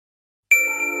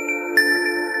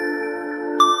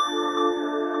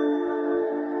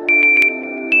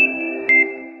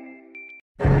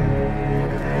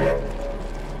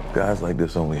Guys like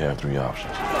this only have three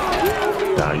options.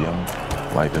 Die young,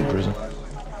 life in prison,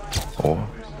 or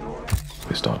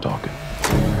they start talking.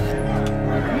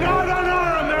 Not on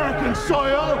our American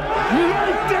soil!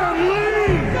 Make them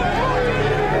leave!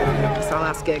 It's our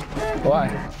last gig. Why?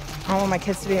 I don't want my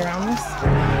kids to be around this.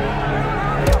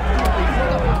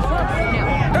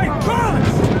 Hey, Krause!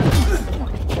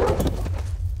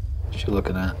 What you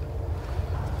looking at?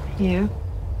 You?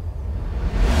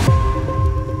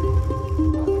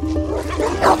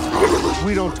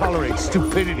 We don't tolerate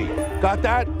stupidity. Got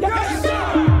that? Yes,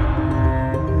 sir!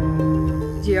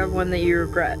 Do you have one that you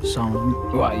regret? Some.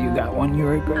 Why, you got one you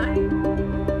regret?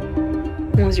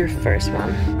 What was your first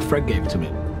one? Fred gave it to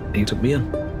me. He took me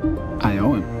in. I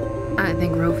owe him. I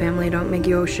think real family don't make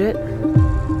you owe shit.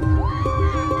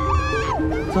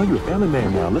 So you're a family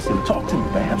man now. Listen, talk to me,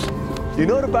 Babs. You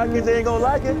know the Vikings ain't gonna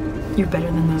like it. You're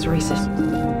better than those racists.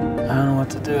 I don't know what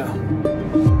to do.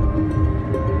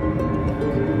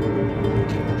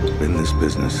 In this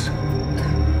business,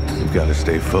 you've got to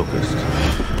stay focused.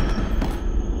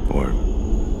 Or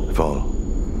fall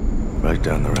right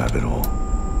down the rabbit hole.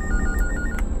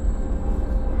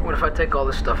 What if I take all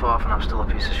this stuff off and I'm still a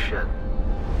piece of shit?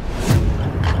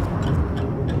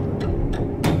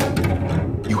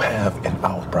 You have an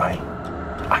out, Bryon.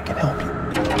 I can help you.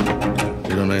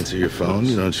 You don't answer your phone,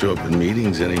 you don't show up in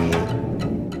meetings anymore.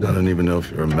 I don't even know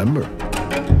if you're a member.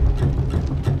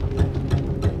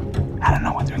 I don't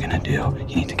know what they're gonna do.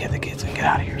 You need to get the kids and get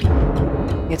out of here.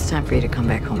 It's time for you to come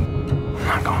back home. I'm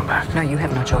not going back. No, you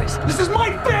have no choice. This is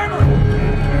my family!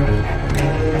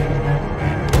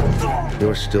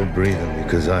 You're still breathing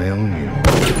because I own you.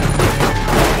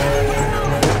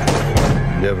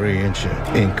 And every inch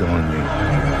of ink on you.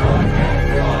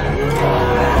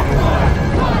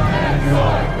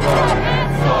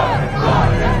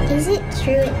 Is it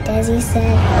true what Desi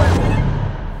said?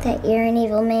 That you're an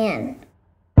evil man?